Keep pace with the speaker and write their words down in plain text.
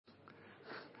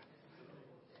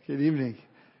Good evening.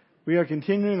 We are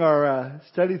continuing our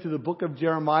study through the book of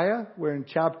Jeremiah. We're in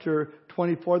chapter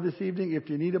 24 this evening.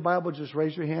 If you need a Bible, just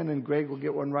raise your hand and Greg will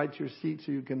get one right to your seat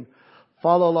so you can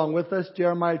follow along with us.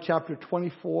 Jeremiah chapter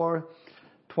 24,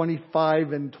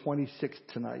 25, and 26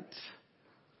 tonight.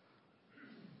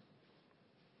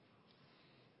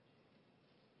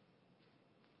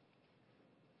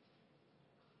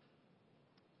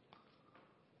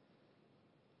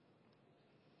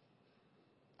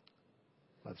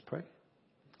 Let's pray.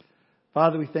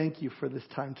 Father, we thank you for this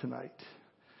time tonight.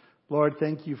 Lord,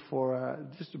 thank you for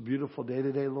just a beautiful day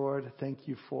today, Lord. Thank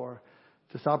you for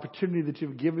this opportunity that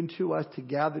you've given to us to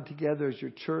gather together as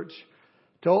your church,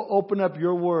 to open up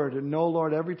your word and know,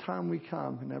 Lord, every time we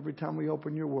come and every time we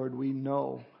open your word, we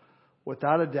know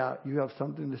without a doubt you have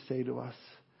something to say to us.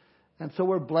 And so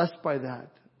we're blessed by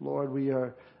that. Lord, we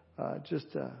are just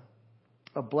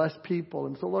a blessed people.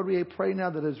 And so, Lord, we pray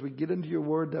now that as we get into your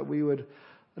word that we would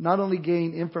not only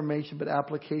gain information, but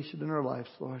application in our lives,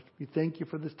 Lord. We thank you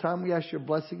for this time. We ask your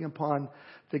blessing upon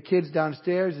the kids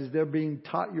downstairs as they're being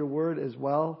taught your word as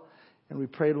well. And we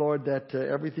pray, Lord, that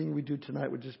everything we do tonight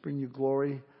would just bring you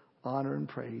glory, honor, and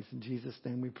praise. In Jesus'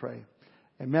 name we pray.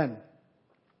 Amen.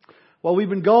 Well, we've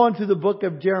been going through the book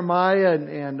of Jeremiah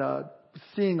and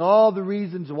seeing all the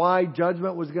reasons why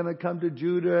judgment was going to come to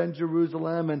Judah and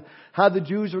Jerusalem, and how the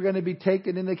Jews were going to be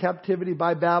taken into captivity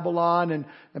by Babylon, and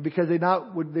because they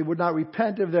would not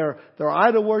repent of their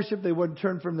idol worship, they wouldn't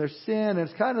turn from their sin. And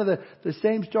it's kind of the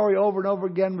same story over and over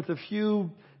again with a few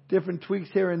different tweaks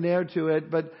here and there to it.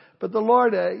 But the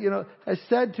Lord, has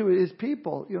said to His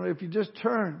people, if you just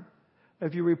turn,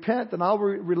 if you repent, then I'll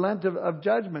relent of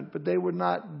judgment. But they would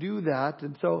not do that.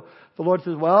 And so the Lord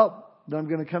says, well, then I'm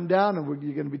going to come down and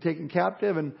you're going to be taken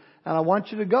captive, and I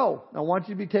want you to go. I want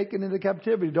you to be taken into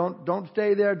captivity. Don't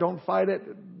stay there. Don't fight it.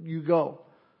 You go.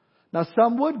 Now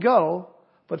some would go,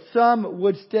 but some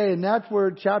would stay, and that's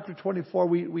where chapter 24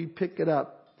 we pick it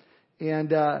up. And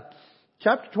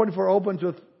chapter 24 opens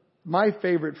with my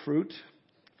favorite fruit,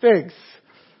 figs.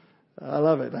 I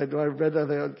love it. I read that. I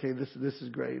thought, okay, this is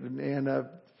great. And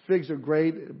figs are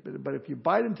great, but if you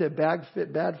bite into a bad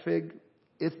fig,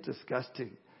 it's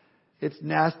disgusting. It's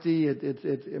nasty.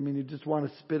 You just want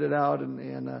to spit it out.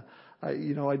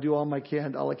 I do all I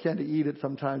can to eat it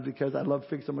sometimes because I love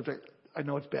figs so much. I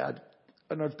know it's bad.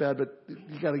 But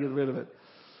you got to get rid of it.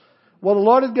 Well, the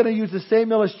Lord is going to use the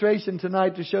same illustration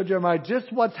tonight to show Jeremiah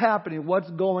just what's happening,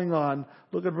 what's going on.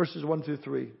 Look at verses 1 through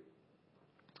 3.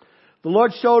 The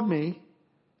Lord showed me,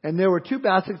 and there were 2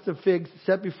 baskets of figs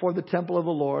set before the temple of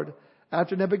the Lord,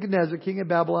 after Nebuchadnezzar, king of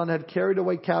Babylon, had carried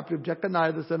away captive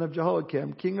Jeconiah, the son of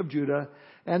Jehoiakim, king of Judah,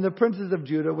 and the princes of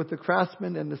Judah, with the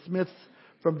craftsmen and the smiths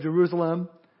from Jerusalem,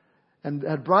 and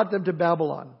had brought them to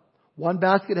Babylon. One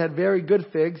basket had very good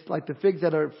figs, like the figs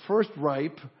that are first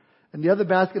ripe, and the other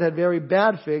basket had very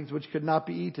bad figs, which could not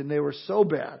be eaten. They were so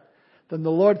bad. Then the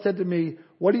Lord said to me,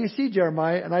 "What do you see,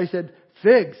 Jeremiah?" And I said,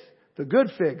 "Figs, the good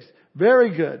figs,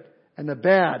 very good, and the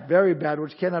bad, very bad,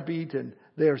 which cannot be eaten.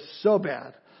 They are so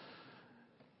bad."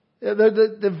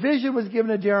 The vision was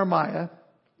given to Jeremiah,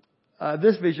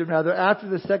 this vision rather, after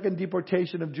the second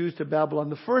deportation of Jews to Babylon.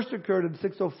 The first occurred in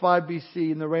 605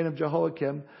 BC in the reign of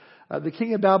Jehoiakim. The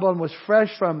king of Babylon was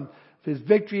fresh from his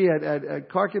victory at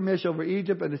Carchemish over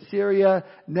Egypt and Assyria.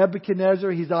 Nebuchadnezzar,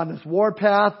 he's on this war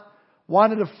path,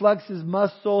 wanted to flex his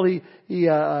muscle. He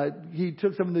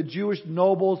took some of the Jewish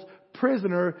nobles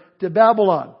prisoner to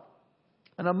Babylon.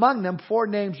 And among them, 4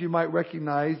 names you might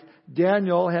recognize: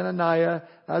 Daniel, Hananiah,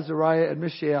 Azariah, and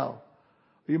Mishael.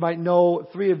 You might know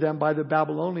 3 of them by the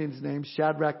Babylonians' names,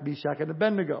 Shadrach, Meshach, and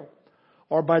Abednego.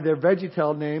 Or by their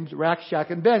VeggieTale names, Rakshak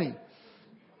and Benny.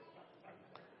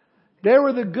 They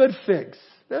were the good figs.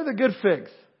 They're the good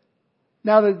figs.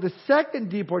 Now, the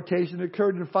second deportation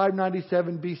occurred in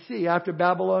 597 BC. After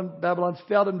Babylon's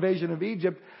failed invasion of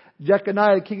Egypt,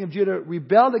 Jeconiah, king of Judah,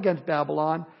 rebelled against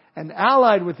Babylon and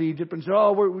allied with Egypt and said,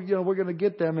 we're going to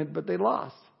get them, but they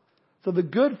lost. So the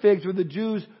good figs were the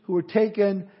Jews who were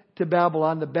taken to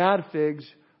Babylon. The bad figs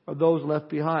are those left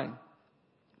behind.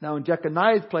 Now in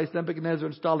Jeconiah's place, Nebuchadnezzar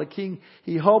installed a king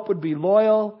he hoped would be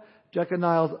loyal.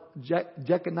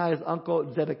 Jeconiah's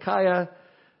uncle Zedekiah.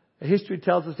 History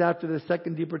tells us after the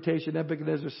second deportation,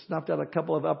 Nebuchadnezzar snuffed out a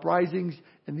couple of uprisings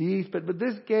in the east. But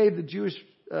this gave the Jewish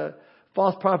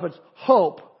false prophets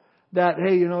hope that,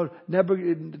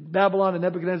 Babylon and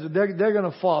Nebuchadnezzar, they're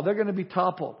going to fall. They're going to be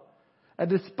toppled. And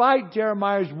despite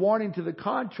Jeremiah's warning to the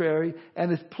contrary,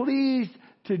 and his pleas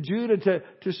to Judah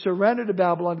to surrender to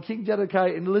Babylon, King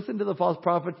Zedekiah and listen to the false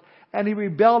prophets, and he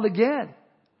rebelled again.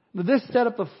 Now, this set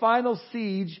up the final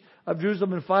siege of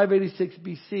Jerusalem in 586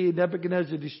 BC.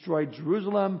 Nebuchadnezzar destroyed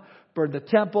Jerusalem, burned the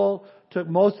temple, took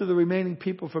most of the remaining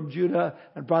people from Judah,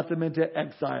 and brought them into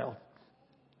exile.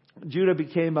 Judah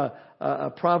became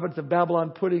a province of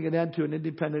Babylon, putting an end to an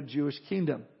independent Jewish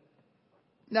kingdom.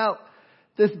 Now,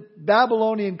 this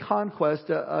Babylonian conquest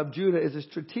of Judah is a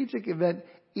strategic event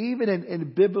even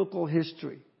in biblical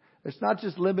history. It's not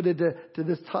just limited to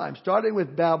this time. Starting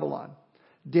with Babylon,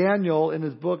 Daniel, in the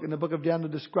book of Daniel,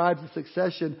 describes the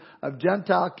succession of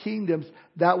Gentile kingdoms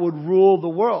that would rule the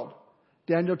world.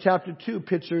 Daniel chapter 2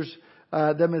 pictures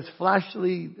them as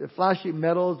flashy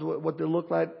metals, what they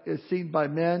look like is seen by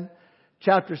men.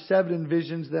 Chapter 7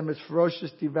 envisions them as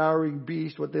ferocious, devouring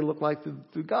beasts, what they look like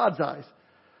through God's eyes.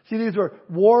 See, these were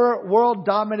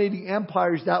world-dominating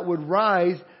empires that would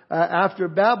rise after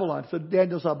Babylon. So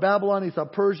Daniel saw Babylon, he saw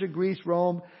Persia, Greece,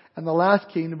 Rome, and the last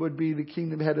kingdom would be the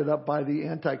kingdom headed up by the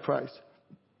Antichrist.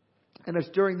 And it's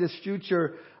during this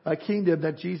future kingdom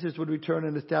that Jesus would return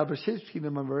and establish His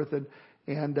kingdom on earth,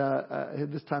 and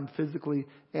this time physically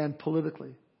and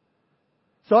politically.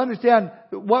 So understand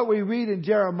what we read in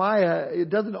Jeremiah, it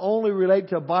doesn't only relate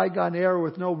to a bygone era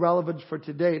with no relevance for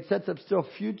today. It sets up still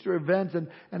future events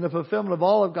and the fulfillment of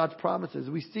all of God's promises.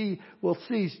 We'll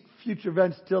see future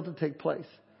events still to take place.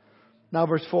 Now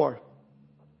verse 4.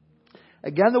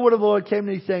 Again the word of the Lord came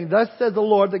to me saying, Thus says the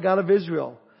Lord, the God of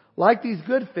Israel, like these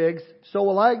good figs, so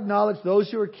will I acknowledge those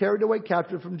who are carried away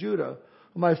captive from Judah,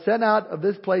 whom I have sent out of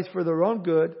this place for their own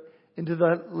good into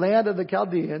the land of the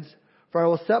Chaldeans. For I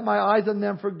will set my eyes on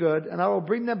them for good, and I will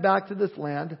bring them back to this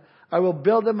land. I will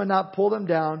build them and not pull them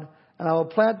down, and I will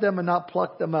plant them and not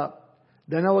pluck them up.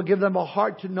 Then I will give them a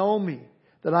heart to know me,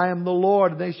 that I am the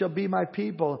Lord, and they shall be my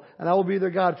people, and I will be their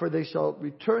God, for they shall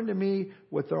return to me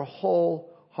with their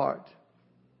whole heart.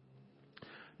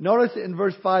 Notice in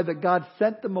verse 5 that God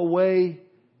sent them away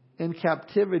in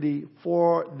captivity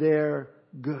for their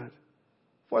good,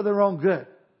 for their own good.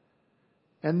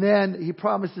 And then He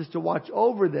promises to watch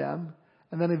over them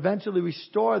and then eventually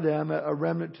restore them, a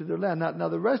remnant to their land. Now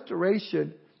the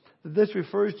restoration that this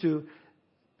refers to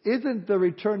isn't the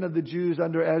return of the Jews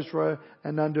under Ezra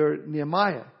and under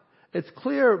Nehemiah. It's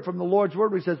clear from the Lord's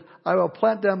word where He says, I will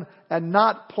plant them and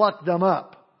not pluck them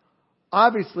up.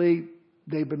 Obviously,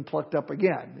 they've been plucked up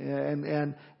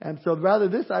again. And so rather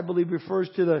this, I believe, refers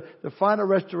to the final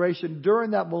restoration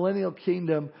during that millennial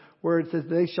kingdom where it says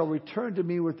they shall return to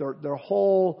me with their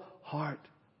whole heart.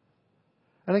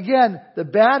 And again, the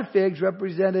bad figs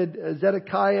represented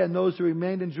Zedekiah and those who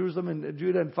remained in Jerusalem and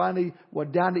Judah and finally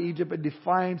went down to Egypt in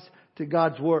defiance to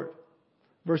God's word.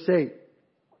 Verse 8.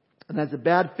 And as the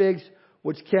bad figs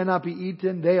which cannot be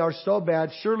eaten, they are so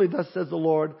bad, surely thus says the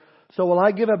Lord, so will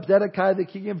I give up Zedekiah the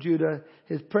king of Judah,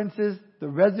 his princes, the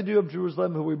residue of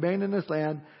Jerusalem who remain in this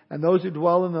land, and those who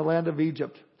dwell in the land of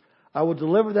Egypt. I will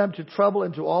deliver them to trouble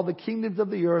and to all the kingdoms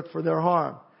of the earth for their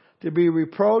harm, to be a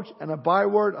reproach and a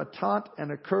byword, a taunt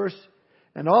and a curse,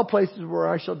 and all places where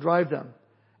I shall drive them.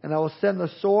 And I will send the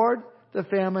sword, the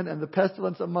famine, and the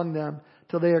pestilence among them,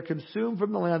 till they are consumed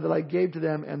from the land that I gave to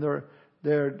them and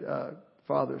their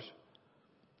fathers.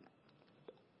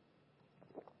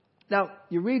 Now,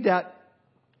 you read that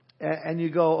and you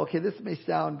go, okay, this may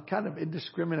sound kind of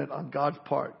indiscriminate on God's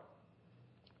part.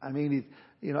 I mean,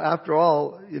 after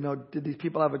all, did these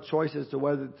people have a choice as to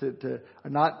whether to or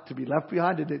not to be left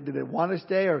behind? Did they want to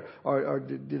stay or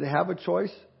did they have a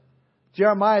choice?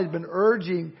 Jeremiah has been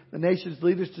urging the nation's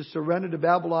leaders to surrender to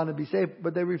Babylon and be safe,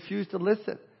 but they refused to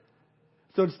listen.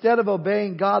 So instead of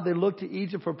obeying God, they looked to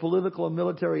Egypt for political and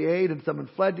military aid, and some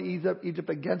fled to Egypt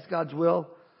against God's will.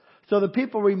 So the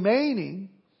people remaining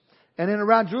and in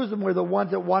around Jerusalem were the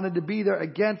ones that wanted to be there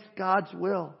against God's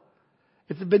will.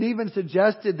 It's been even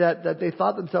suggested that they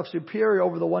thought themselves superior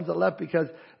over the ones that left because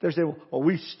they're saying, well,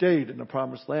 we stayed in the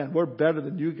promised land. We're better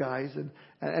than you guys.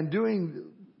 They're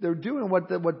doing what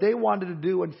they wanted to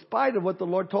do in spite of what the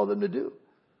Lord told them to do.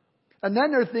 And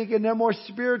then they're thinking they're more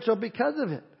spiritual because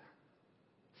of it.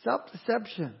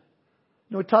 Self-deception.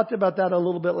 We talked about that a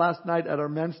little bit last night at our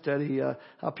men's study,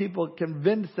 how people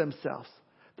convince themselves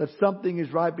that something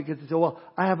is right because they say, well,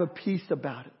 I have a peace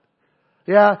about it.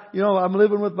 Yeah, I'm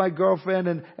living with my girlfriend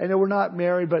and we're not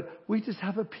married, but we just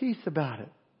have a peace about it.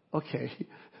 Okay.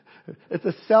 It's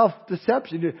a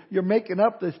self-deception. You're making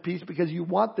up this peace because you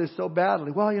want this so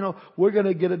badly. Well, we're going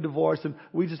to get a divorce and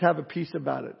we just have a peace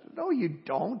about it. No, you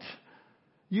don't.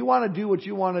 You want to do what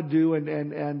you want to do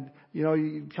and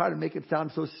you try to make it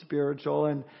sound so spiritual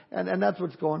and that's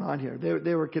what's going on here.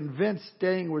 They were convinced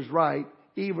staying was right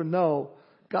even though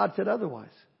God said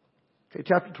otherwise. Okay,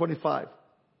 chapter 25.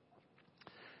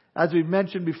 As we've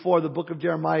mentioned before, the book of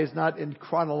Jeremiah is not in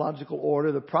chronological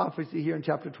order. The prophecy here in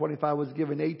chapter 25 was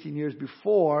given 18 years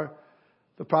before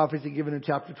the prophecy given in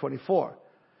chapter 24.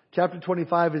 Chapter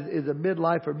 25 is a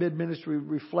midlife or mid-ministry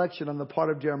reflection on the part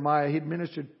of Jeremiah. He'd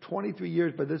ministered 23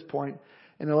 years by this point,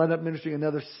 and he'll end up ministering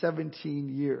another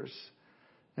 17 years.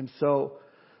 And so,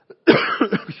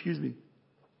 excuse me.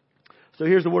 So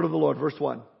here's the word of the Lord, verse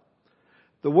 1.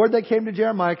 The word that came to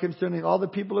Jeremiah concerning all the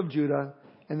people of Judah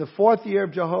in the 4th year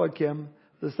of Jehoiakim,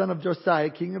 the son of Josiah,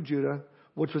 king of Judah,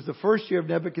 which was the 1st year of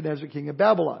Nebuchadnezzar, king of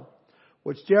Babylon,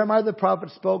 which Jeremiah the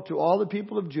prophet spoke to all the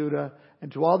people of Judah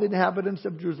and to all the inhabitants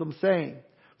of Jerusalem, saying,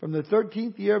 from the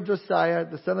 13th year of Josiah,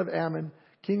 the son of Ammon,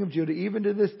 king of Judah, even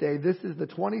to this day, this is the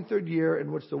 23rd year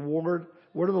in which the word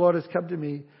of the Lord has come to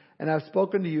me, and I have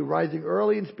spoken to you, rising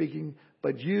early and speaking,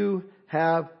 but you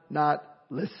have not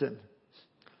listened.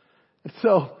 And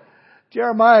so,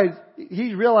 Jeremiah,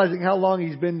 he's realizing how long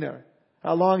he's been there.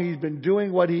 How long he's been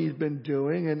doing what he's been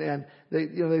doing. And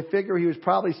they figure he was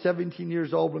probably 17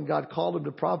 years old when God called him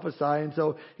to prophesy. And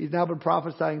so he's now been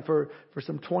prophesying for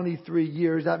some 23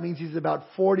 years. That means he's about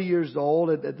 40 years old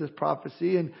at this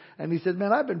prophecy. And he said,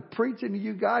 man, I've been preaching to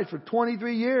you guys for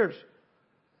 23 years.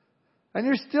 And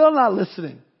you're still not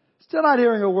listening. Still not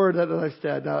hearing a word that I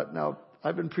said. Now,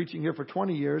 I've been preaching here for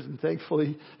 20 years, and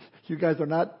thankfully, you guys are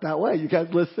not that way. You guys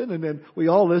listen, and then we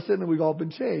all listen, and we've all been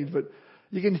changed. But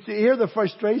you can hear the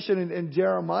frustration in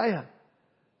Jeremiah.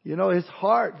 You know, his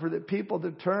heart for the people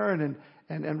to turn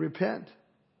and repent.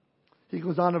 He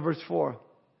goes on to verse 4.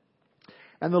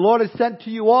 And the Lord has sent to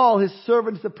you all his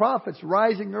servants, the prophets,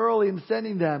 rising early and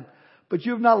sending them. But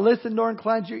you have not listened nor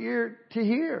inclined your ear to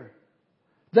hear.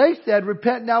 They said,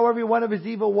 repent now every one of his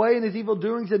evil way and his evil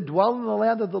doings, and dwell in the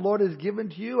land that the Lord has given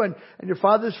to you and your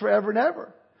fathers forever and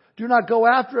ever. Do not go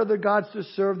after other gods to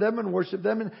serve them and worship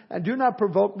them, and do not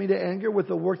provoke me to anger with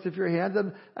the works of your hands,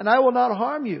 and I will not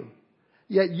harm you.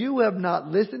 Yet you have not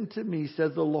listened to me,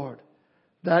 says the Lord,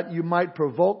 that you might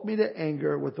provoke me to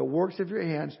anger with the works of your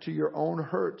hands to your own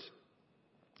hurt.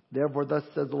 Therefore, thus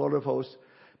says the Lord of hosts,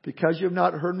 because you have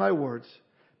not heard my words,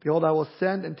 behold, I will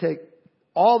send and take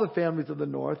all the families of the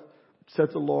north, says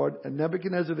the Lord, and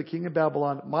Nebuchadnezzar the king of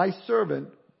Babylon, my servant,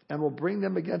 and will bring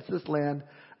them against this land,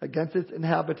 against its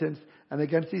inhabitants, and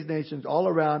against these nations all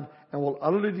around, and will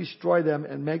utterly destroy them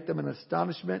and make them an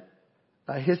astonishment,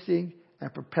 a hissing,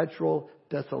 and perpetual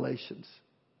desolations.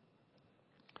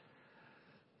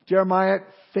 Jeremiah,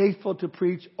 faithful to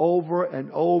preach over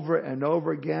and over and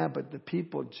over again, but the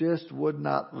people just would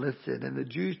not listen. And the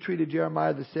Jews treated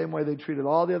Jeremiah the same way they treated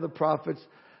all the other prophets.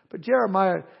 But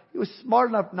Jeremiah, he was smart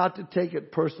enough not to take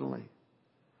it personally.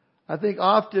 I think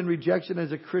often rejection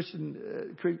as a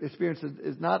Christian experience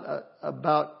is not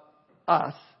about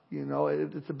us. You know,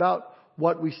 it's about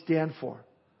what we stand for.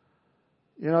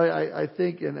 You know, I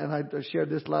think, and I shared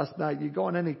this last night, you go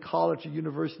on any college or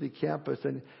university campus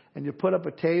and you put up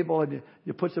a table and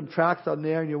you put some tracts on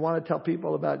there and you want to tell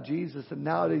people about Jesus. And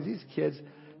nowadays these kids,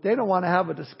 they don't want to have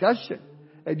a discussion.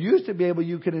 It used to be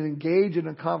you could engage in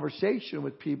a conversation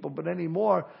with people, but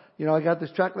anymore, you know, I got this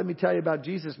tract, let me tell you about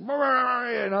Jesus. You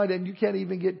know, and you can't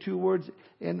even get 2 words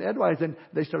in edgewise. And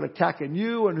they start attacking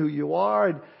you and who you are.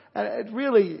 And it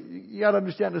really, you got to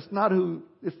understand, it's not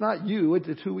you,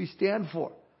 it's who we stand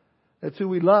for. It's who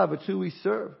we love, it's who we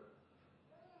serve.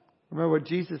 Remember what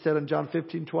Jesus said in John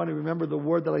 15:20, remember the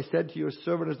word that I said to you, a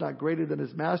servant is not greater than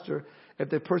his master.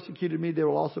 If they persecuted me, they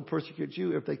will also persecute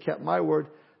you. If they kept my word,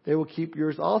 they will keep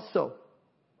yours also.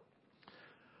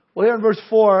 Well, here in verse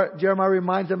 4, Jeremiah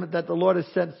reminds them that the Lord has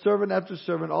sent servant after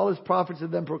servant, all his prophets to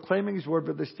them proclaiming his word,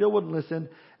 but they still wouldn't listen.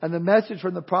 And the message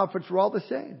from the prophets were all the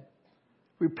same.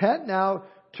 Repent now,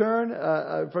 turn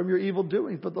from your evil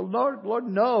doings. But the Lord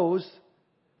knows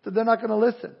that they're not going to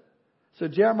listen. So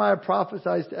Jeremiah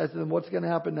prophesies as to them what's going to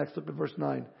happen next. Look at verse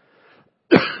 9.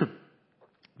 The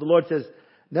Lord says,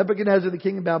 Nebuchadnezzar, the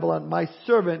king of Babylon, my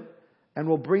servant, and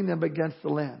will bring them against the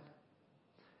land.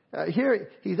 Here,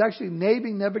 he's actually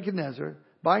naming Nebuchadnezzar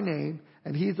by name,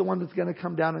 and he's the one that's going to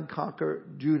come down and conquer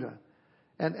Judah.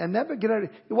 And Nebuchadnezzar,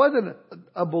 he wasn't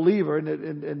a believer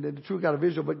in the true God of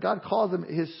Israel, but God calls him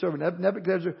his servant.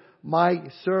 Nebuchadnezzar, my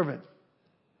servant.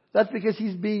 That's because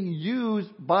he's being used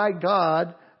by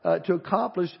God to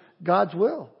accomplish God's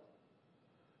will.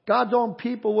 God's own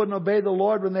people wouldn't obey the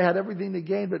Lord when they had everything to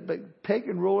gain, but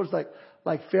pagan rulers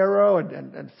like Pharaoh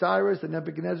and Cyrus and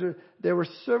Nebuchadnezzar, they were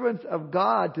servants of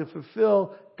God to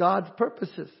fulfill God's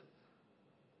purposes.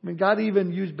 I mean, God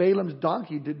even used Balaam's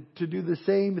donkey to do the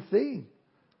same thing.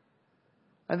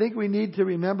 I think we need to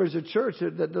remember as a church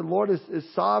that the Lord is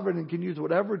sovereign and can use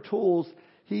whatever tools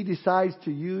He decides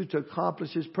to use to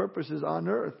accomplish His purposes on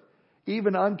earth.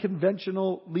 even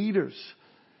unconventional leaders.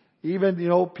 Even,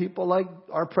 people like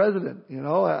our president,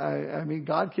 I mean,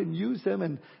 God can use him,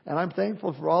 and I'm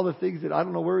thankful for all the things that, I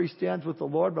don't know where he stands with the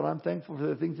Lord, but I'm thankful for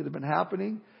the things that have been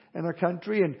happening in our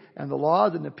country and the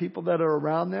laws and the people that are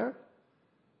around there.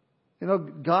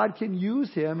 God can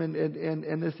use him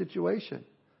in this situation.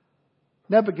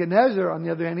 Nebuchadnezzar, on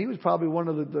the other hand, he was probably one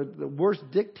of the worst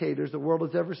dictators the world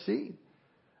has ever seen.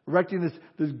 Erecting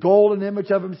this golden image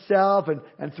of himself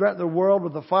and threaten the world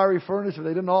with a fiery furnace where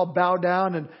they didn't all bow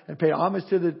down and pay homage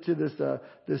to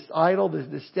this idol,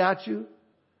 this statue.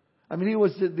 I mean, he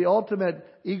was the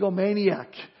ultimate egomaniac,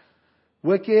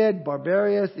 wicked,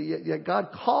 barbarous. Yet God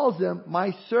calls him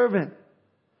my servant.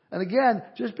 And again,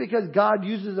 just because God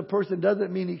uses a person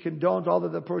doesn't mean He condones all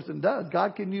that the person does.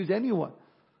 God can use anyone.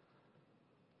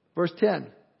 Verse 10,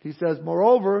 He says,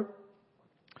 moreover,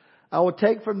 I will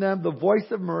take from them the voice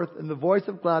of mirth and the voice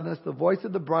of gladness, the voice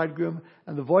of the bridegroom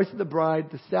and the voice of the bride,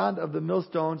 the sound of the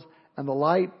millstones and the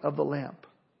light of the lamp.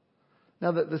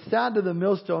 Now, the sound of the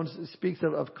millstones speaks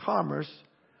of commerce.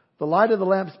 The light of the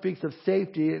lamp speaks of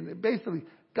safety. And basically,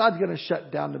 God's going to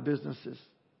shut down the businesses.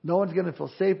 No one's going to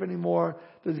feel safe anymore.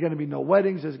 There's going to be no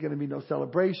weddings. There's going to be no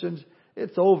celebrations.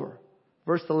 It's over.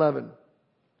 Verse 11.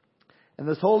 And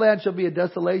this whole land shall be a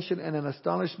desolation and an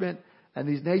astonishment. And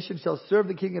these nations shall serve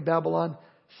the king of Babylon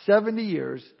 70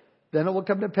 years. Then it will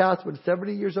come to pass when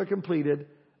 70 years are completed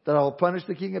that I will punish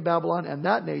the king of Babylon and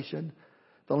that nation,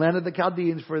 the land of the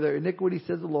Chaldeans, for their iniquity,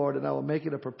 says the Lord, and I will make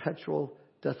it a perpetual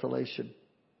desolation.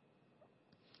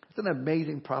 It's an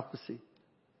amazing prophecy.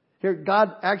 Here,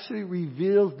 God actually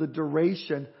reveals the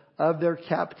duration of their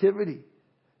captivity.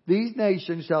 These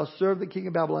nations shall serve the king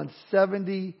of Babylon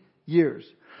 70 years.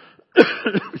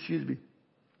 Excuse me.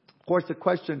 Of course, the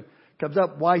question comes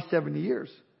up, why 70 years?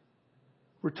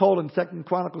 We're told in 2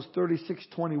 Chronicles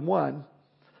 36:21,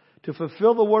 to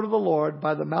fulfill the word of the Lord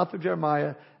by the mouth of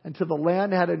Jeremiah, until the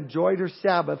land had enjoyed her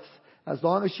Sabbaths, as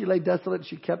long as she lay desolate,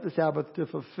 she kept the Sabbath, to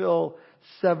fulfill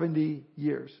 70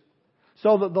 years.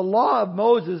 So the law of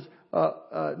Moses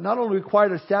not only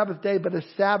required a Sabbath day, but a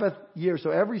Sabbath year. So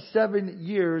every 7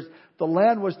 years, the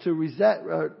land was to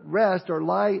rest or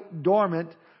lie dormant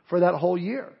for that whole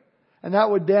year. And that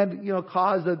would then,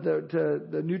 cause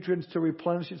the nutrients to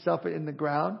replenish itself in the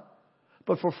ground.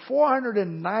 But for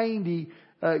 490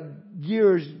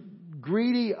 years,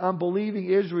 greedy, unbelieving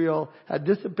Israel had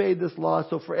disobeyed this law.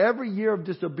 So for every year of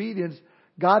disobedience,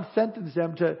 God sentenced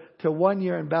them to 1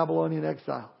 year in Babylonian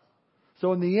exile.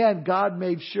 So in the end, God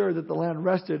made sure that the land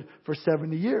rested for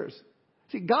 70 years.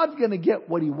 See, God's going to get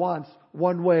what He wants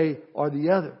one way or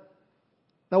the other.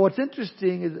 Now what's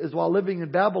interesting is while living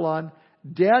in Babylon,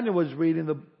 Daniel was reading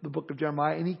the book of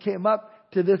Jeremiah, and he came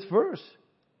up to this verse.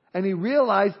 And he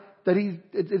realized that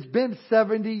it's been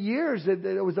 70 years, that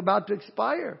it was about to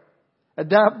expire. At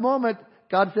that moment,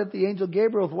 God sent the angel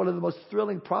Gabriel with one of the most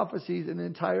thrilling prophecies in the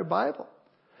entire Bible.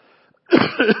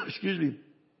 Excuse me.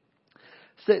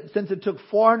 Since it took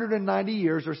 490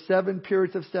 years, or 7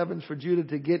 periods of sevens, for Judah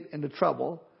to get into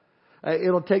trouble,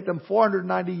 it'll take them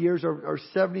 490 years or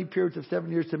 70 periods of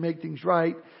 7 years to make things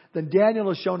right. Then Daniel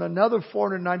has shown another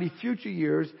 490 future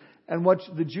years in which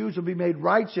the Jews will be made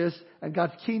righteous and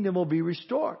God's kingdom will be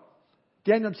restored.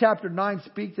 Daniel chapter 9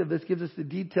 speaks of this, gives us the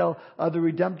detail of the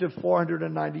redemptive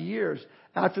 490 years.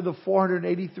 After the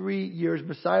 483 years,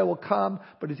 Messiah will come,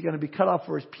 but He's going to be cut off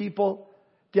for His people.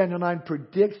 Daniel 9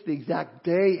 predicts the exact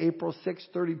day, April 6,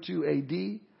 32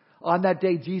 AD. On that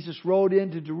day, Jesus rode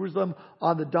into Jerusalem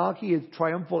on the donkey, His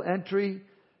triumphal entry.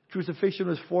 Crucifixion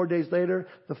was 4 days later.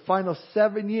 The final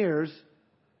 7 years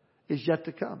is yet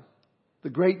to come. The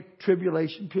great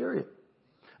tribulation period.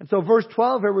 And so verse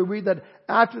 12 here we read that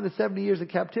after the 70 years of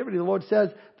captivity, the Lord says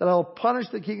that I will punish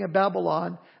the king of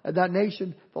Babylon and that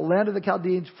nation, the land of the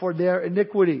Chaldeans, for their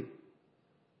iniquity.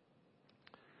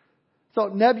 So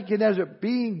Nebuchadnezzar,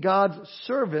 being God's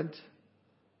servant,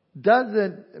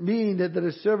 doesn't mean that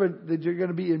as a servant that you're going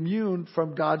to be immune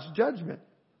from God's judgment.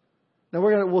 Now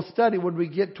we'll study when we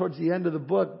get towards the end of the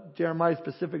book, Jeremiah's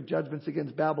specific judgments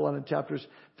against Babylon in chapters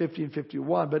 50 and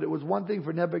 51. But it was one thing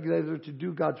for Nebuchadnezzar to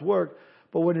do God's work.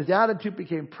 But when his attitude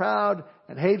became proud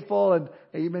and hateful, and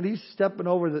he's stepping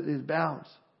over his bounds.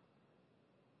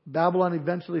 Babylon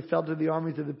eventually fell to the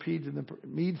armies of the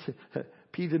Medes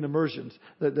and the Persians.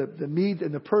 The Medes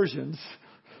and the Persians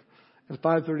in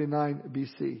 539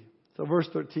 BC. So verse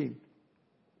 13.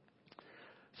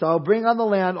 So I'll bring on the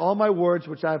land all my words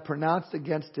which I have pronounced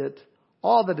against it,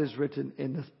 all that is written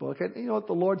in this book. And you know what?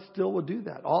 The Lord still will do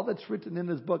that. All that's written in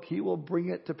this book, He will bring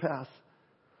it to pass,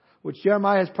 which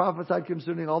Jeremiah has prophesied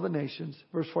concerning all the nations.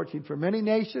 Verse 14, for many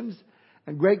nations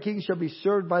And great kings shall be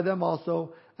served by them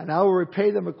also, and I will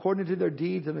repay them according to their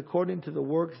deeds and according to the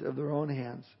works of their own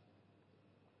hands.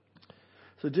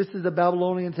 So just as the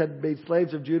Babylonians had made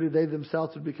slaves of Judah, they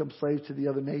themselves would become slaves to the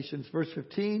other nations. Verse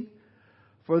 15,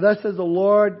 for thus says the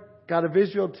Lord God of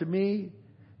Israel to me,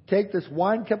 take this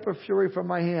wine cup of fury from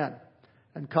my hand,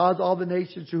 and cause all the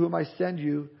nations to whom I send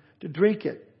you to drink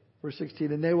it. Verse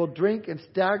 16, and they will drink and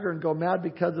stagger and go mad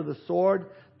because of the sword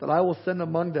that I will send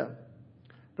among them.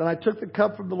 Then I took the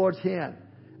cup from the Lord's hand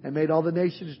and made all the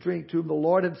nations drink to whom the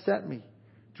Lord had sent me,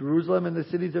 Jerusalem and the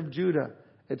cities of Judah,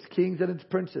 its kings and its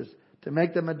princes, to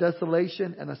make them a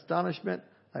desolation and astonishment,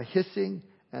 a hissing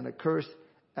and a curse,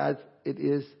 as it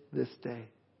is this day.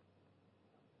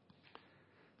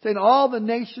 Saying all the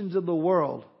nations of the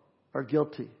world are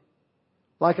guilty.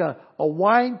 Like a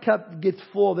wine cup gets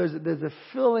full, there's a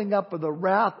filling up of the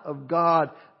wrath of God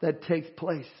that takes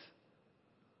place.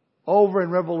 Over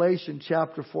in Revelation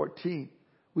chapter 14,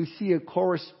 we see a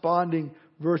corresponding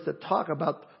verse that talk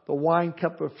about the wine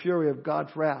cup of fury of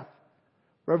God's wrath.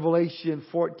 Revelation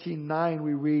 14:9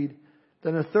 we read,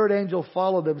 then a third angel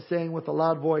followed them, saying with a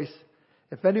loud voice,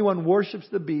 if anyone worships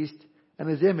the beast and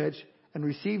his image and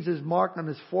receives his mark on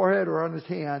his forehead or on his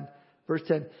hand, verse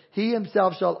 10, he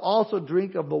himself shall also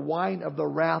drink of the wine of the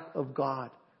wrath of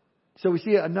God. So we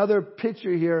see another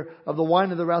picture here of the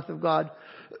wine of the wrath of God.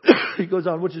 He goes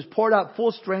on, which is poured out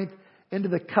full strength into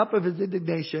the cup of his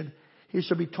indignation. He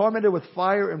shall be tormented with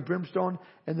fire and brimstone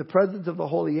in the presence of the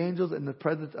holy angels and in the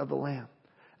presence of the Lamb.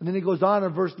 And then he goes on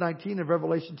in verse 19 of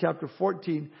Revelation chapter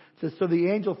 14. It says, so the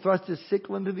angel thrust his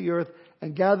sickle into the earth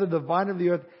and gathered the vine of the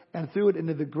earth and threw it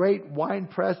into the great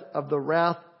winepress of the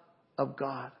wrath of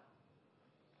God.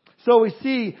 So we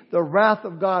see the wrath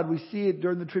of God. We see it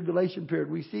during the tribulation period.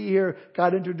 We see here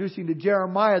God introducing to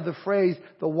Jeremiah the phrase,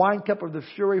 the wine cup of the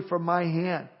fury from my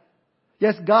hand.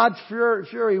 Yes, God's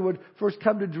fury would first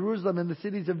come to Jerusalem and the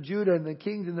cities of Judah, and the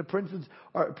kings and the princes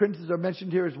are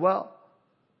mentioned here as well.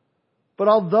 But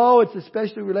although it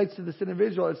especially relates to the sin of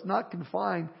Israel, it's not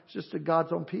confined just to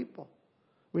God's own people.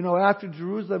 We know after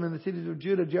Jerusalem and the cities of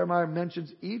Judah, Jeremiah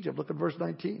mentions Egypt. Look at verse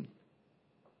 19.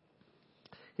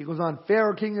 He goes on,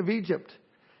 Pharaoh, king of Egypt,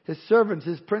 his servants,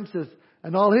 his princes,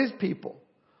 and all his people,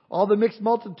 all the mixed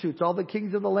multitudes, all the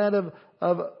kings of the land of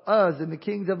Uz, and the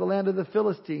kings of the land of the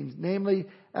Philistines, namely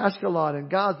Ashkelon and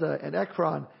Gaza and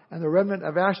Ekron, and the remnant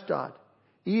of Ashdod,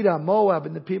 Edom, Moab,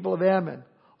 and the people of Ammon,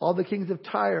 all the kings of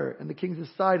Tyre, and the kings of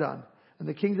Sidon, and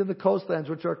the kings of the coastlands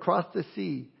which are across the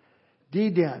sea,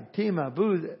 Dedan, Tema,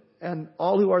 Buz, and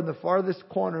all who are in the farthest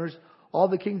corners, all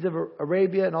the kings of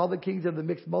Arabia, and all the kings of the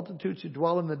mixed multitudes who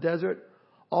dwell in the desert,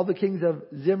 all the kings of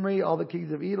Zimri, all the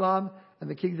kings of Elam, and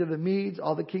the kings of the Medes,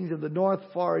 all the kings of the north,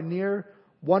 far and near,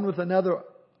 one with another,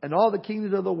 and all the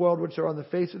kings of the world which are on the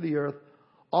face of the earth.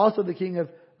 Also the king of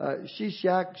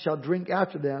Shishak shall drink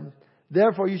after them.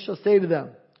 Therefore you shall say to them,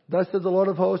 thus says the Lord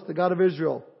of hosts, the God of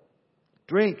Israel,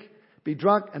 drink, be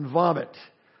drunk, and vomit.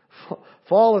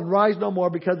 Fall and rise no more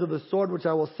because of the sword which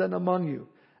I will send among you.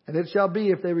 And it shall be,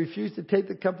 if they refuse to take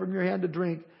the cup from your hand to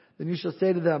drink, then you shall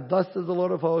say to them, thus says the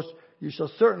Lord of hosts, you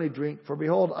shall certainly drink. For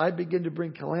behold, I begin to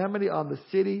bring calamity on the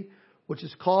city which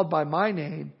is called by my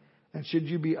name. And should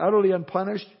you be utterly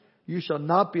unpunished, you shall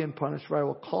not be unpunished. For I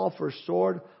will call for a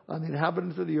sword on the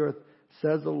inhabitants of the earth,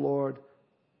 says the Lord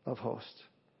of hosts.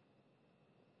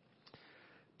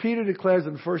 Peter declares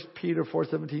in 1 Peter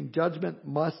 4:17, judgment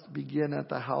must begin at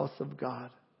the house of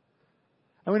God.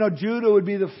 And we know Judah would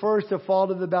be the first to fall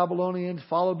to the Babylonians,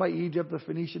 followed by Egypt, the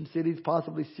Phoenician cities,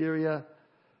 possibly Syria.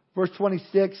 Verse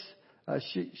 26,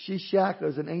 Shishak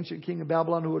was an ancient king of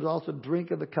Babylon who would also drink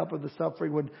of the cup of the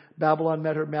suffering when Babylon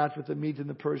met her match with the Medes and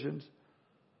the Persians.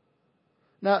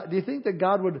 Now, do you think that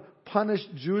God would punish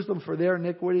Jerusalem for their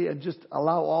iniquity and just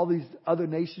allow all these other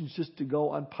nations just to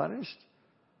go unpunished?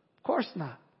 Of course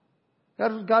not.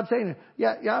 That's what God's saying.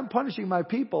 Yeah, I'm punishing my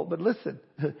people, but listen,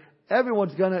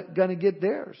 everyone's gonna get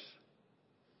theirs.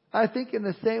 I think in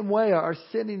the same way, our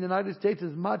sin in the United States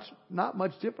is not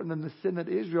much different than the sin that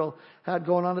Israel had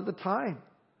going on at the time.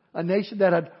 A nation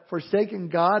that had forsaken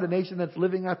God, a nation that's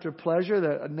living after pleasure,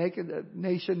 a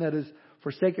nation that has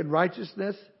forsaken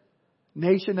righteousness,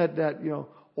 nation that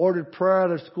ordered prayer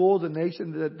out of schools, a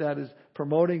nation that is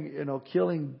promoting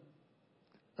killing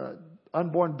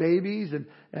unborn babies, and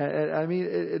I mean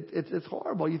it's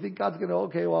horrible. You think God's going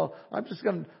to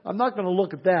I'm not going to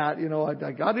look at that.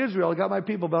 I got Israel, I got my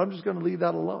people, but I'm just going to leave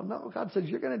that alone. No, God says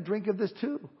you're going to drink of this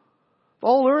too. The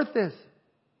whole earth is.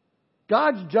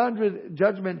 God's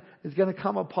judgment is going to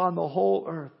come upon the whole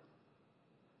earth.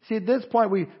 See, at this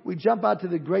point we jump out to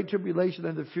the great tribulation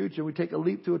in the future. We take a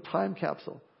leap through a time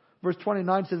capsule. Verse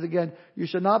 29 says again, you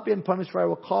shall not be unpunished, for I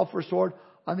will call for sword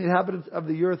on the inhabitants of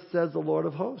the earth, says the Lord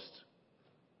of hosts.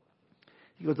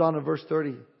 He goes on in verse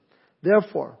 30.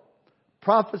 Therefore,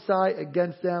 prophesy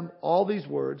against them all these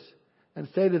words, and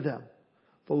say to them,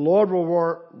 the Lord will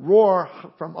roar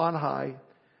from on high,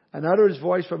 and utter his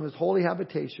voice from his holy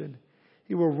habitation.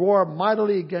 He will roar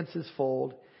mightily against his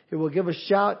fold. He will give a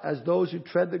shout as those who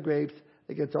tread the grapes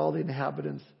against all the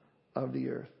inhabitants of the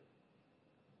earth.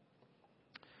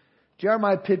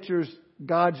 Jeremiah pictures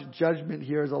God's judgment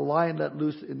here as a lion let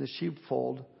loose in the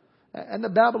sheepfold. And the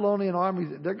Babylonian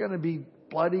armies, they're going to be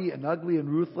bloody and ugly and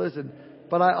ruthless.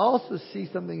 But I also see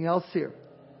something else here.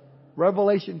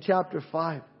 Revelation chapter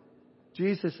 5.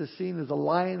 Jesus is seen as a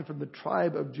lion from the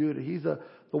tribe of Judah. He's the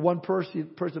one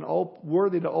person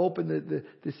worthy to open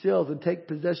the seals and take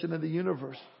possession of the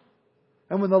universe.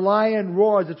 And when the lion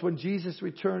roars, it's when Jesus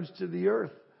returns to the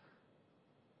earth.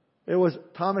 It was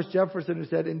Thomas Jefferson who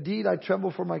said, indeed, I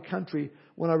tremble for my country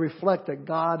when I reflect that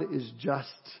God is just.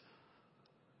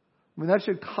 I mean, that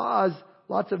should cause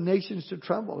lots of nations to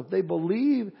tremble. If they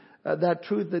believe that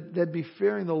truth, that they'd be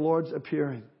fearing the Lord's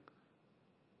appearing.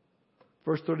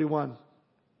 Verse 31.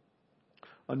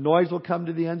 A noise will come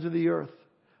to the ends of the earth,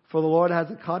 for the Lord has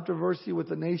a controversy with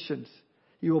the nations.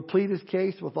 He will plead his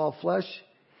case with all flesh.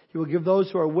 He will give those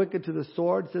who are wicked to the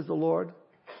sword, says the Lord.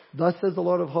 Thus says the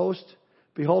Lord of hosts,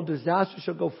 behold, disaster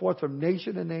shall go forth from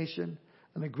nation to nation,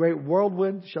 and a great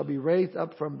whirlwind shall be raised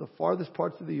up from the farthest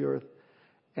parts of the earth.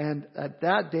 And at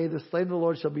that day the slain of the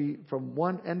Lord shall be from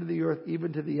one end of the earth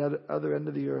even to the other end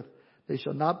of the earth. They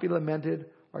shall not be lamented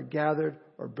or gathered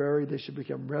or buried. They shall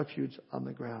become refuge on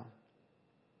the ground.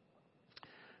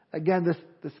 Again,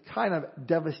 this kind of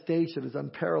devastation is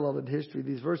unparalleled in history.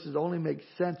 These verses only make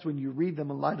sense when you read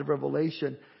them in light of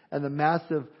Revelation and the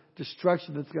massive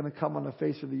destruction that's going to come on the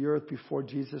face of the earth before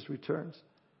Jesus returns.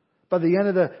 By the end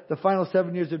of the final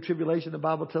 7 years of tribulation, the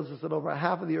Bible tells us that over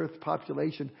half of the earth's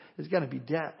population is going to be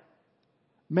dead.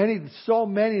 So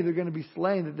many they're going to be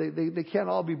slain that they can't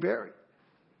all be buried.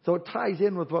 So it ties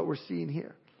in with what we're seeing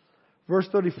here. Verse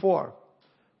 34.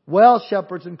 Wail,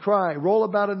 shepherds, and cry. Roll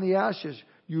about in the ashes,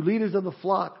 you leaders of the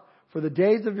flock. For the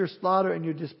days of your slaughter and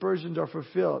your dispersions are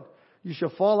fulfilled. You shall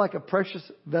fall like a precious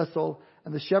vessel,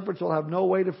 and the shepherds will have no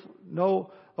way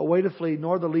to flee,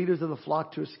 nor the leaders of the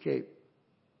flock to escape.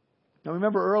 Now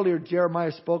remember earlier,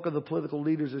 Jeremiah spoke of the political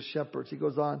leaders as shepherds. He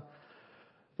goes on,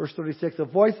 verse 36, the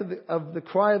voice of the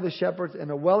cry of the shepherds and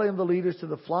the wailing of the leaders to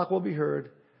the flock will be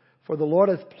heard, for the Lord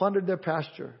has plundered their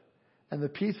pasture, and the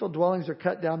peaceful dwellings are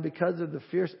cut down because of the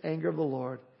fierce anger of the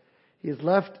Lord. He has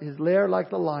left his lair like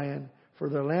the lion, for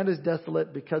their land is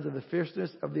desolate because of the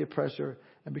fierceness of the oppressor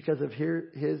and because of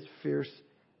his fierce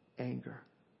anger.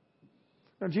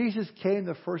 Now Jesus came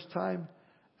the first time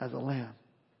as a lamb.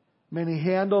 Man, he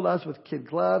handled us with kid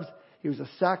gloves. He was a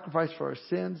sacrifice for our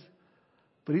sins.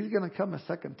 But he's going to come a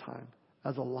second time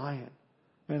as a lion.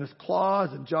 Man, his claws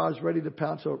and jaws ready to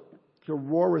pounce. He'll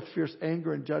roar with fierce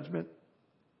anger and judgment.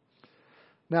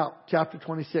 Now, chapter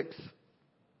 26.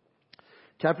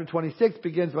 Chapter 26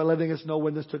 begins by letting us know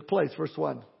when this took place. Verse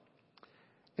 1.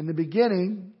 In the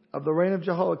beginning of the reign of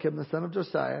Jehoiakim, the son of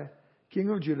Josiah, king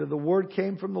of Judah, the word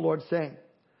came from the Lord saying,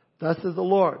 thus says the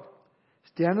Lord,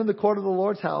 stand in the court of the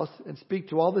Lord's house and speak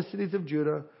to all the cities of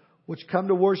Judah which come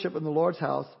to worship in the Lord's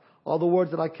house all the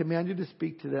words that I command you to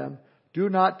speak to them. Do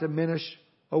not diminish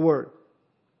a word.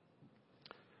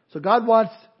 So God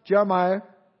wants Jeremiah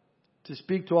to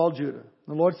speak to all Judah.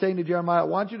 The Lord's saying to Jeremiah, I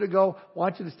want you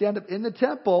to stand up in the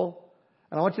temple,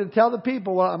 and I want you to tell the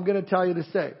people what I'm going to tell you to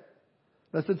say.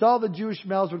 Now, since all the Jewish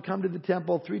males would come to the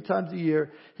temple 3 times a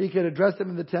year, he could address them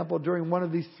in the temple during one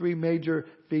of these 3 major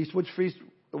feasts. Which feast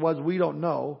it was, we don't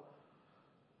know.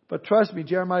 But trust me,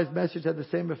 Jeremiah's message had the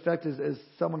same effect as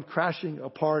someone crashing a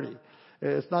party.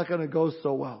 It's not going to go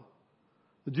so well.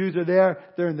 The Jews are there,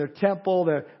 they're in their temple,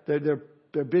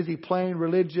 they're busy playing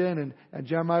religion, and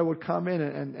Jeremiah would come in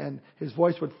and his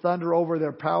voice would thunder over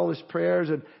their powerless prayers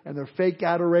and their fake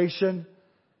adoration.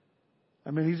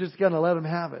 I mean, he's just going to let them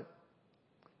have it.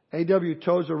 A.W.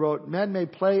 Tozer wrote, men may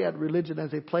play at religion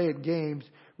as they play at games,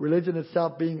 religion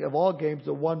itself being of all games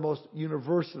the one most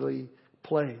universally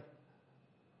played.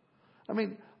 I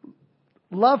mean,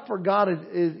 love for God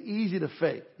is easy to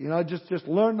fake. You know, just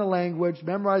learn the language,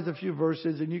 memorize a few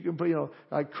verses, and you can play,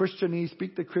 like Christianese,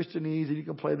 speak the Christianese, and you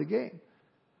can play the game.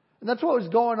 And that's what was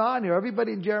going on here.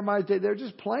 Everybody in Jeremiah's day, they're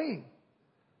just playing.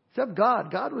 Except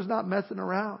God. God was not messing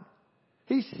around.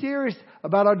 He's serious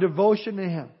about our devotion to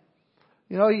Him.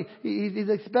 You know, he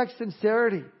expects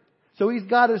sincerity. So he's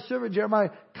got his servant Jeremiah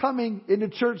coming into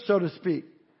church, so to speak.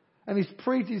 And he's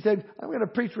preaching. He said, I'm going to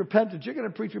preach repentance. You're going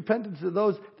to preach repentance to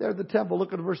those there at the temple.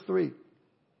 Look at verse 3.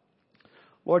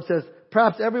 Lord says,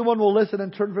 perhaps everyone will listen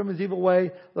and turn from his evil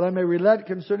way, that I may relent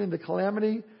concerning the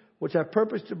calamity which I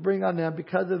purpose to bring on them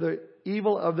because of the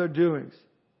evil of their doings.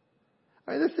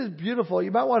 I mean, this is beautiful.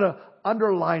 You might want to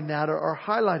underline that or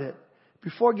highlight it.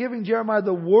 Before giving Jeremiah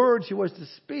the words he was to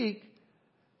speak,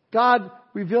 God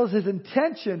reveals his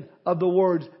intention of the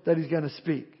words that he's going to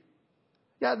speak.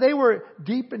 Yeah, they were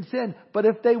deep in sin, but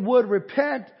if they would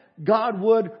repent, God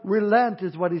would relent,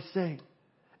 is what he's saying.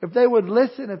 If they would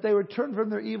listen, if they would turn from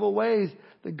their evil ways,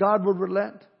 then God would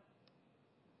relent.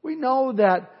 We know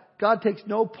that God takes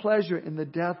no pleasure in the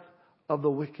death of the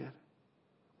wicked.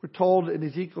 We're told in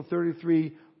Ezekiel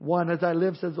 33:1, as I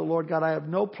live, says the Lord God, I have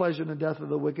no pleasure in the death of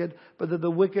the wicked, but that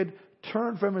the wicked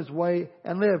turn from his way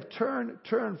and live. Turn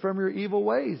from your evil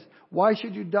ways. Why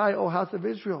should you die, O house of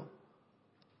Israel?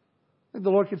 I think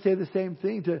the Lord can say the same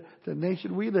thing to the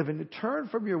nation we live in. To turn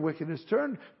from your wickedness.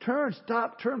 Turn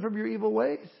from your evil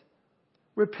ways.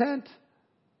 Repent.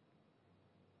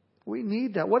 We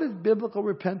need that. What is biblical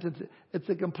repentance? It's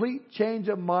a complete change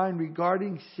of mind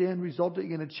regarding sin,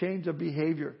 resulting in a change of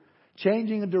behavior.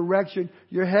 Changing a direction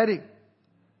you're heading.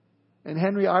 In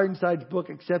Henry Ironside's book,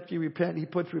 Except You Repent, he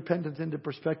puts repentance into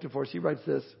perspective for us. He writes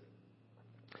this.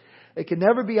 It can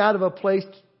never be out of place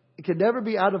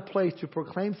to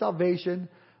proclaim salvation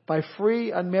by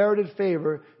free, unmerited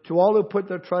favor to all who put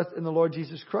their trust in the Lord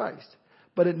Jesus Christ.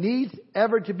 But it needs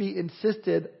ever to be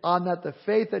insisted on that the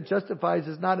faith that justifies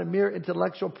is not a mere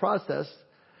intellectual process,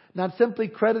 not simply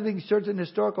crediting certain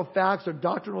historical facts or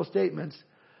doctrinal statements,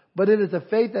 but it is a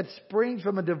faith that springs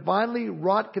from a divinely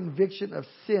wrought conviction of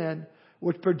sin,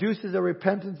 which produces a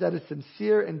repentance that is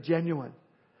sincere and genuine.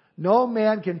 No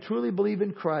man can truly believe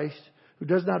in Christ who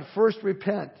does not first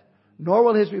repent, nor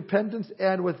will his repentance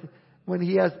end when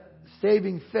he has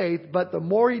saving faith. But the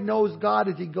more he knows God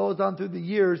as he goes on through the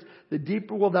years, the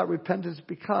deeper will that repentance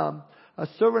become. A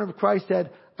servant of Christ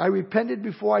said, I repented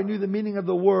before I knew the meaning of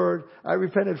the word. I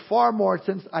repented far more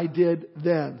since I did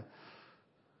then.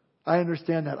 I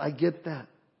understand that. I get that.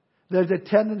 There's a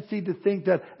tendency to think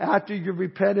that after you've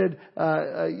repented,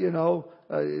 to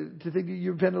think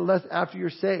you repented less after you're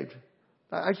saved.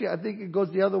 Actually, I think it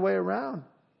goes the other way around.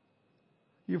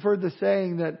 You've heard the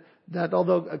saying that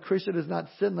although a Christian is not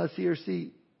sinless, he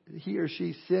or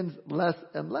she sins less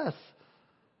and less.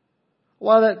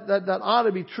 While that ought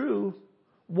to be true,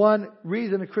 one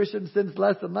reason a Christian sins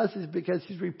less and less is because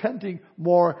he's repenting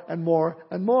more and more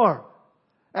and more.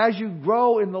 As you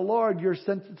grow in the Lord, our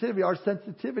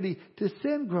sensitivity to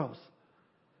sin grows.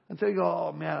 And so you go,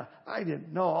 oh man, I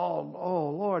didn't know.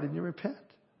 Oh Lord, and you repent.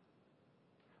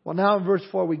 Well, now in verse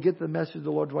 4, we get the message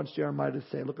the Lord wants Jeremiah to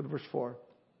say. Look at verse 4.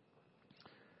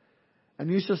 And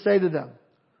you shall say to them,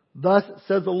 thus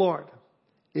says the Lord,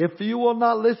 if you will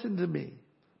not listen to me,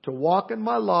 to walk in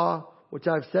my law, which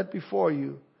I have set before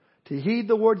you, to heed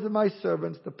the words of my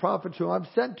servants, the prophets whom I have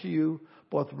sent to you,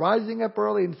 both rising up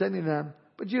early and sending them,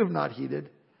 but you have not heeded,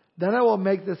 then I will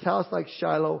make this house like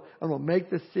Shiloh, and will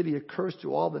make this city a curse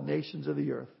to all the nations of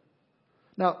the earth.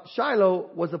 Now,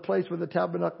 Shiloh was a place where the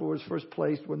tabernacle was first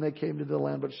placed when they came to the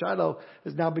land, but Shiloh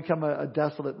has now become a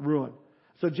desolate ruin.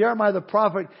 So Jeremiah the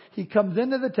prophet, he comes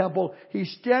into the temple,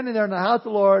 he's standing there in the house of the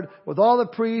Lord with all the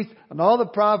priests and all the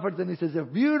prophets, and he says, if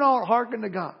you don't hearken to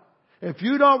God, if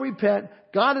you don't repent,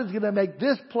 God is going to make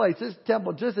this place, this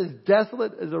temple, just as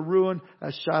desolate as a ruin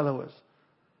as Shiloh is.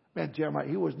 Man, Jeremiah,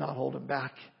 he was not holding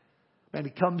back. Man,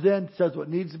 he comes in, says what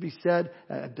needs to be said,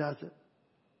 and does it.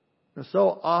 And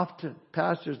so often,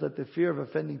 pastors let the fear of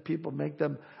offending people make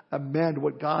them amend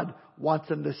what God wants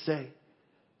them to say.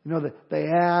 You know, they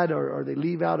add or they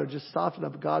leave out or just soften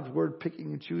up God's word,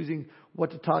 picking and choosing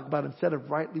what to talk about instead of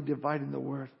rightly dividing the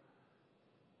word.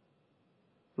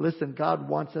 Listen, God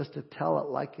wants us to tell it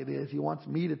like it is. He wants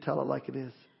me to tell it like it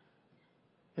is.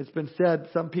 It's been said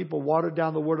some people watered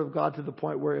down the word of God to the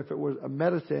point where if it was a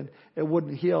medicine, it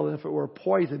wouldn't heal. And if it were a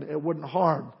poison, it wouldn't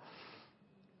harm.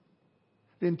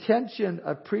 The intention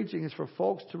of preaching is for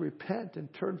folks to repent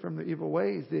and turn from their evil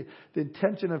ways. The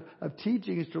intention of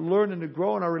teaching is to learn and to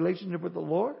grow in our relationship with the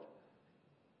Lord.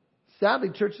 Sadly,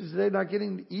 churches today are not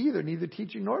getting either, neither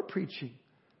teaching nor preaching.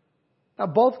 Now,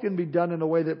 both can be done in a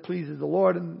way that pleases the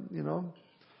Lord. And,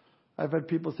 I've had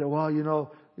people say,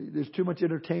 well, there's too much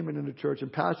entertainment in the church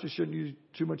and pastors shouldn't use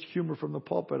too much humor from the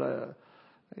pulpit. I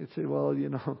say, well, you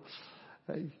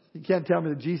can't tell me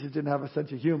that Jesus didn't have a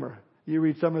sense of humor. You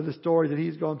read some of the stories that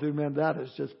he's going through, man, that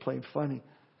is just plain funny.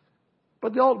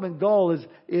 But the ultimate goal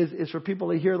is for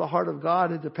people to hear the heart of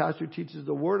God as the pastor teaches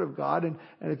the Word of God. And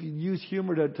if you use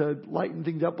humor to lighten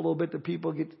things up a little bit to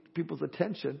get people's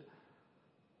attention,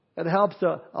 It helps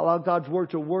to allow God's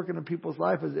Word to work in a people's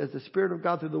life as the Spirit of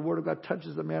God through the Word of God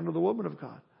touches the man or the woman of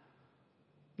God.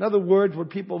 In other words, when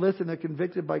people listen, they're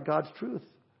convicted by God's truth.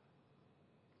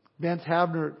 Vance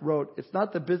Havner wrote, "It's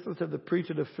not the business of the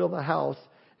preacher to fill the house.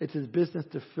 It's his business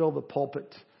to fill the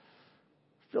pulpit."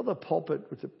 Fill the pulpit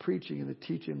with the preaching and the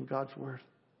teaching of God's Word.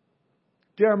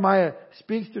 Jeremiah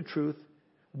speaks the truth,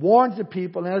 warns the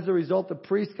people, and as a result, the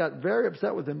priest got very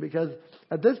upset with him because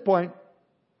at this point,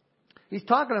 he's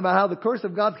talking about how the curse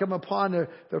of God's come upon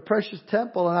their precious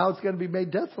temple and how it's going to be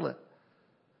made desolate.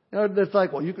 You know, it's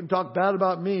like, well, you can talk bad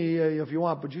about me if you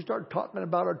want, but you start talking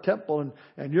about our temple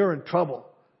and you're in trouble.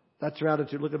 That's your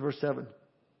attitude. Look at verse 7.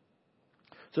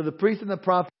 So the priests and the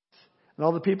prophets and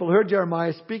all the people heard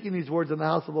Jeremiah speaking these words in the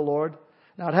house of the Lord.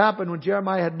 Now it happened when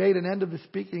Jeremiah had made an end of the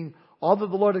speaking, all that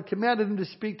the Lord had commanded him to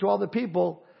speak to all the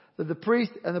people, that the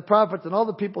priests and the prophets and all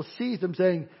the people seized him,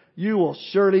 saying, "You will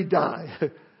surely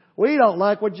die." We don't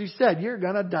like what you said. You're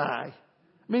going to die.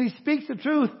 I mean, he speaks the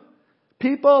truth.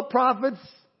 People, prophets,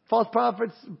 false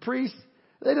prophets, priests,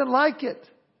 they didn't like it.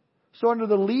 So under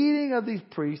the leading of these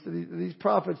priests, these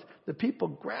prophets, the people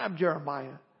grabbed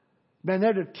Jeremiah. Man,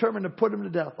 they're determined to put him to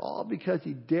death, all because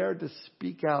he dared to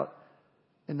speak out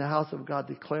in the house of God,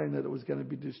 declaring that it was going to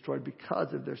be destroyed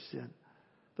because of their sin.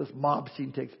 This mob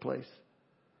scene takes place.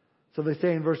 So they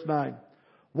say in verse 9,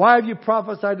 "Why have you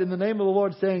prophesied in the name of the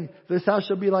Lord, saying, this house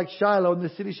shall be like Shiloh, and the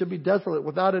city shall be desolate,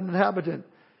 without an inhabitant?"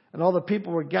 And all the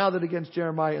people were gathered against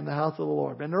Jeremiah in the house of the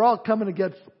Lord. And they're all coming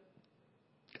against...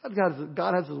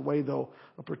 God has His way, though,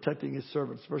 of protecting His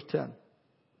servants. Verse 10.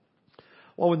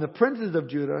 "Well, when the princes of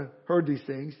Judah heard these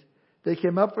things, they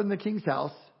came up from the king's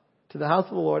house to the house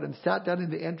of the Lord and sat down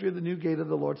in the entry of the new gate of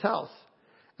the Lord's house.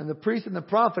 And the priests and the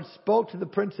prophets spoke to the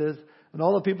princes and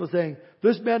all the people, saying,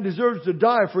 'This man deserves to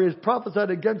die, for he has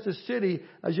prophesied against the city,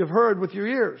 as you've heard with your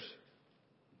ears.'"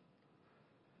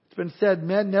 It's been said,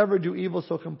 men never do evil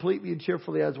so completely and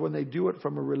cheerfully as when they do it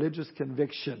from a religious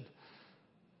conviction.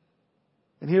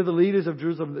 And here the leaders of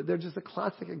Jerusalem, they're just a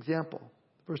classic example.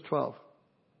 Verse 12.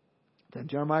 "Then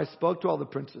Jeremiah spoke to all the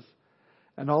princes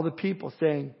and all the people,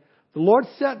 saying, 'The Lord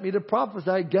sent me to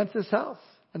prophesy against this house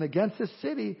and against this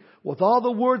city with all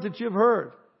the words that you've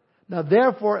heard. Now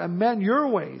therefore amend your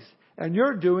ways and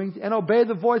your doings and obey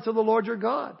the voice of the Lord your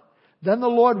God. Then the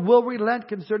Lord will relent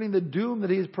concerning the doom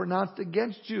that He has pronounced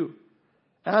against you.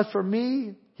 As for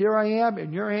me, here I am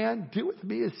in your hand. Do with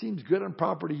me as seems good and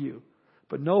proper to you.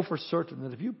 But know for certain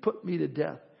that if you put me to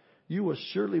death, you will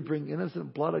surely bring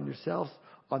innocent blood on yourselves,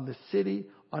 on the city,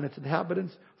 on its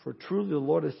inhabitants. For truly the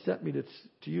Lord has sent me to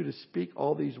you to speak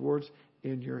all these words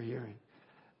in your hearing.'"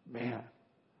 Man,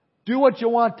 do what you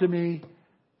want to me.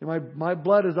 My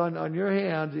blood is on your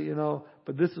hands,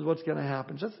 but this is what's going to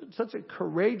happen. Such a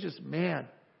courageous man.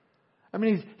 I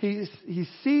mean, he's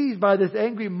seized by this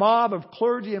angry mob of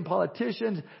clergy and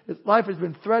politicians. His life has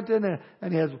been threatened,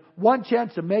 and he has one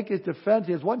chance to make his defense.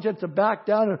 He has one chance to back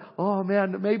down. And, oh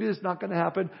man, maybe this is not going to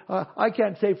happen. I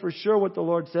can't say for sure what the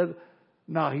Lord said.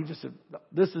 No, he just said,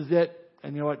 "This is it,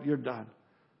 and you know what? You're done."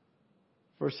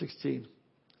 Verse 16.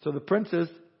 "So the princes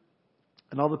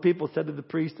and all the people said to the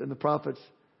priests and the prophets,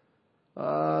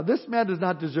 'This man does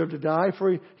not deserve to die,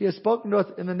 for he has spoken to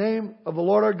us in the name of the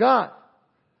Lord our God.'"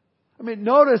 I mean,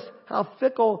 notice how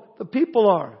fickle the people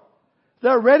are.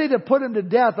 They're ready to put him to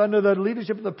death under the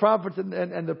leadership of the prophets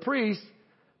and the priests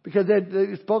because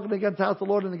they've spoken against the house of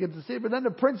the Lord and against the city. But then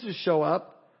the princes show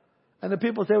up and the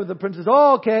people say with the princes,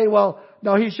 "Oh, okay, well,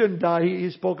 no, he shouldn't die.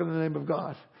 He's spoken in the name of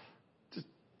God." Just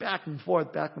back and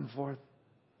forth, back and forth.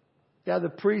 Yeah, the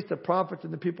priests, the prophets,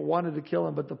 and the people wanted to kill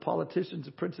him, but the politicians,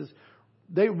 the princes,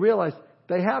 they realized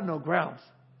they have no grounds.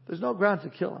 There's no grounds to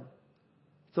kill him.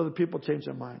 So the people changed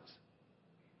their minds.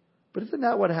 But isn't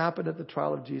that what happened at the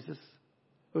trial of Jesus?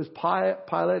 It was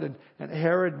Pilate and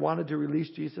Herod wanted to release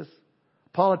Jesus.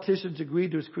 Politicians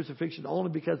agreed to his crucifixion only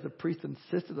because the priests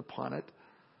insisted upon it.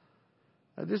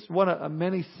 This is one of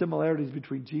many similarities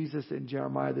between Jesus and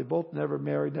Jeremiah. They both never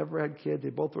married, never had kids. They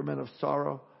both were men of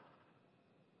sorrow.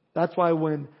 That's why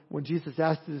when Jesus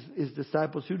asked his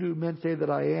disciples, "Who do men say that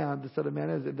I am, the Son of Man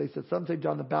is?" And they said, some say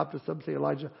John the Baptist, some say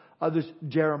Elijah, others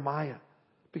Jeremiah.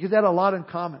 Because they had a lot in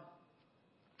common.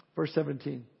 Verse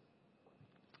 17.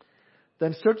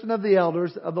 "Then certain of the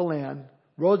elders of the land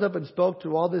rose up and spoke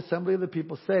to all the assembly of the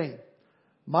people, saying,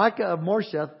 'Micah of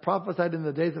Moresheth prophesied in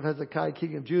the days of Hezekiah,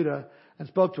 king of Judah, and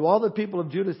spoke to all the people of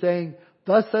Judah, saying,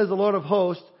 Thus says the Lord of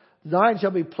hosts, Zion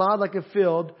shall be plowed like a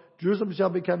field, Jerusalem shall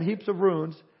become heaps of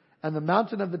ruins, and the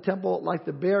mountain of the temple like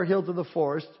the bare hills of the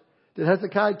forest. Did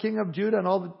Hezekiah, king of Judah, and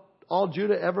all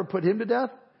Judah ever put him to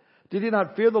death? Did he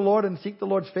not fear the Lord and seek the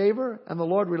Lord's favor? And the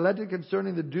Lord relented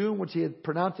concerning the doom which he had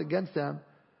pronounced against them.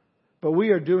 but we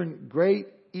are doing great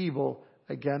evil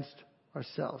against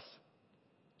ourselves.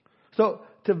 So,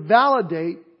 to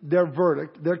validate their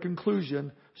verdict, their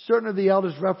conclusion, certain of the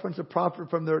elders reference a prophet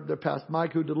from their past,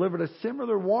 Micah, who delivered a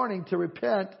similar warning to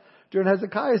repent during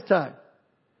Hezekiah's time.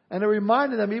 And it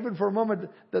reminded them, even for a moment,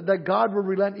 that God would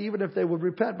relent even if they would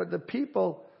repent. But the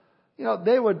people,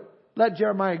 they would let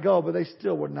Jeremiah go, but they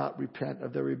still would not repent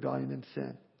of their rebellion and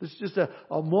sin. This is just a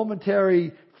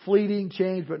momentary, fleeting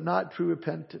change, but not true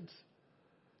repentance.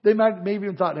 They maybe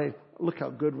even thought, hey, look how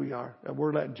good we are, and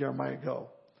we're letting Jeremiah go.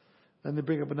 Then they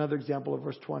bring up another example of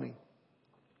verse 20.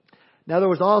 Now there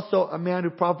was also a man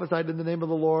who prophesied in the name of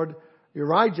the Lord,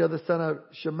 Urijah, the son of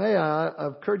Shemaiah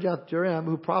of Kirjath-Jearim,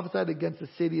 who prophesied against the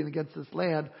city and against this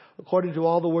land, according to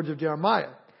all the words of Jeremiah.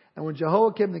 And when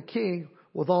Jehoiakim the king,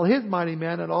 with all his mighty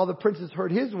men and all the princes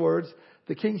heard his words,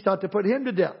 the king sought to put him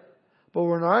to death. But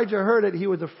when Urijah heard it, he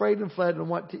was afraid and fled and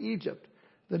went to Egypt.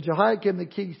 Then Jehoiakim the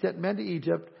king sent men to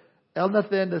Egypt,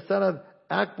 Elnathan the son of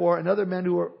Akbor and other men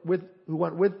who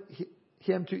went with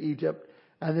him to Egypt,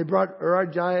 and they brought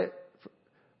Urijah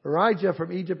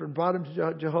from Egypt and brought him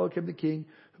to Jehoiakim the king,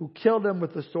 who killed him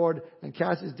with the sword and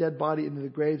cast his dead body into the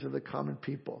graves of the common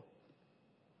people.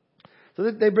 So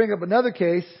they bring up another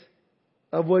case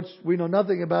of which we know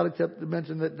nothing about except to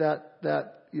mention that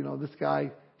this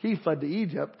guy, he fled to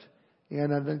Egypt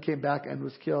and then came back and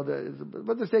was killed.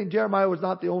 But they're saying Jeremiah was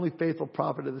not the only faithful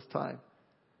prophet at this time.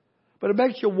 But it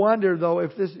makes you wonder, though,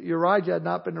 if this Urijah had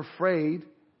not been afraid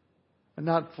and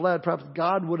not fled, perhaps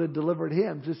God would have delivered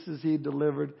him just as he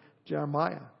delivered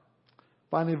Jeremiah.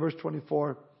 Finally, verse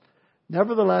 24.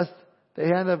 Nevertheless, the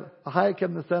hand of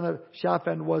Ahikam the son of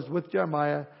Shaphan was with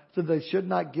Jeremiah, so they should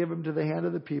not give him to the hand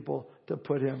of the people to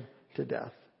put him to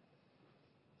death.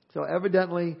 So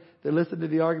evidently, they listened to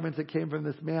the arguments that came from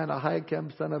this man,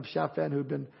 Ahikam, son of Shaphan, who'd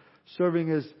been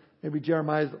serving as maybe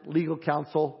Jeremiah's legal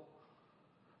counsel.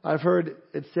 I've heard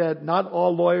it said, not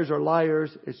all lawyers are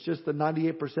liars. It's just the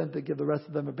 98% that give the rest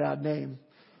of them a bad name.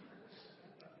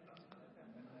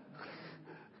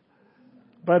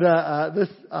 But this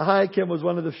Ahikam was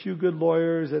one of the few good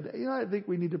lawyers. And, I think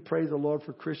we need to praise the Lord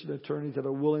for Christian attorneys that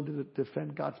are willing to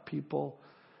defend God's people.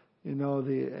 The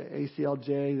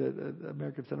ACLJ, the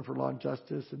American Center for Law and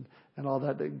Justice, and all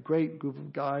that. A great group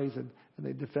of guys, and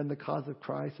they defend the cause of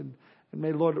Christ. And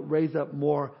may the Lord raise up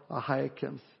more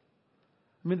Ahikams.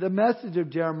 The message of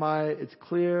Jeremiah, it's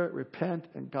clear: repent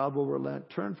and God will relent.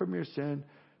 Turn from your sin,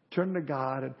 turn to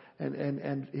God,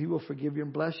 and He will forgive you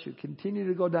and bless you. Continue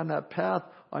to go down that path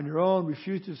on your own.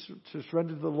 Refuse to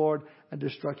surrender to the Lord, and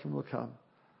destruction will come.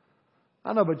 I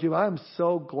don't know about you, I am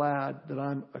so glad that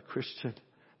I'm a Christian.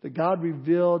 That God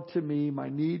revealed to me my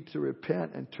need to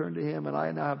repent and turn to Him, and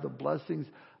I now have the blessings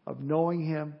of knowing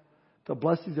Him, the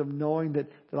blessings of knowing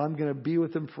that I'm going to be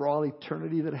with Him for all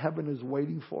eternity, that heaven is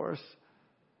waiting for us.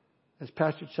 As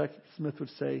Pastor Chuck Smith would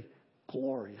say,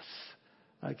 glorious.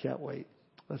 I can't wait.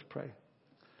 Let's pray.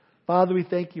 Father, we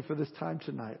thank You for this time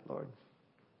tonight, Lord.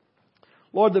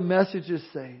 Lord, the message is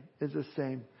the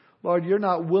same. Lord, You're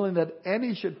not willing that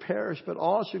any should perish, but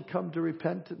all should come to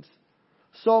repentance.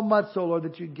 So much so, Lord,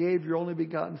 that You gave Your only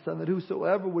begotten Son, that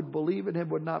whosoever would believe in Him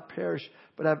would not perish,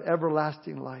 but have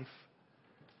everlasting life.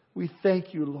 We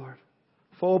thank You, Lord,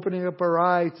 for opening up our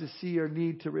eyes to see our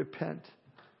need to repent.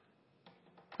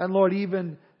 And Lord,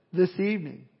 even this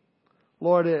evening,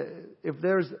 Lord, if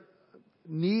there's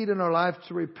need in our life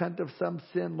to repent of some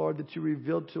sin, Lord, that You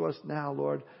revealed to us now,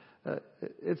 Lord,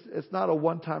 it's not a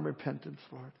one-time repentance,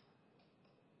 Lord.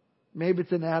 Maybe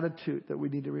it's an attitude that we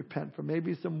need to repent from.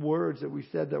 Maybe some words that we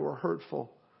said that were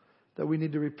hurtful that we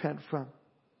need to repent from.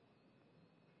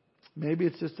 Maybe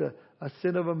it's just a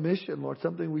sin of omission, Lord,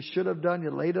 something we should have done.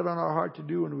 You laid it on our heart to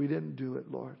do and we didn't do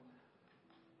it, Lord.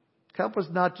 Help us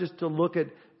not just to look at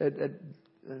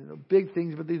big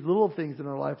things, but these little things in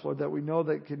our life, Lord, that we know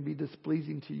that can be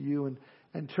displeasing to You,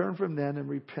 and turn from them and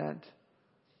repent.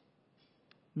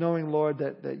 Knowing, Lord,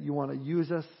 that You want to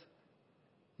use us.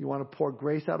 You want to pour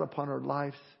grace out upon our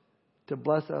lives to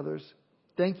bless others.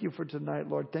 Thank You for tonight,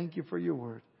 Lord. Thank You for Your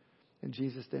word. In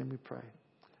Jesus' name we pray.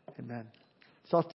 Amen. So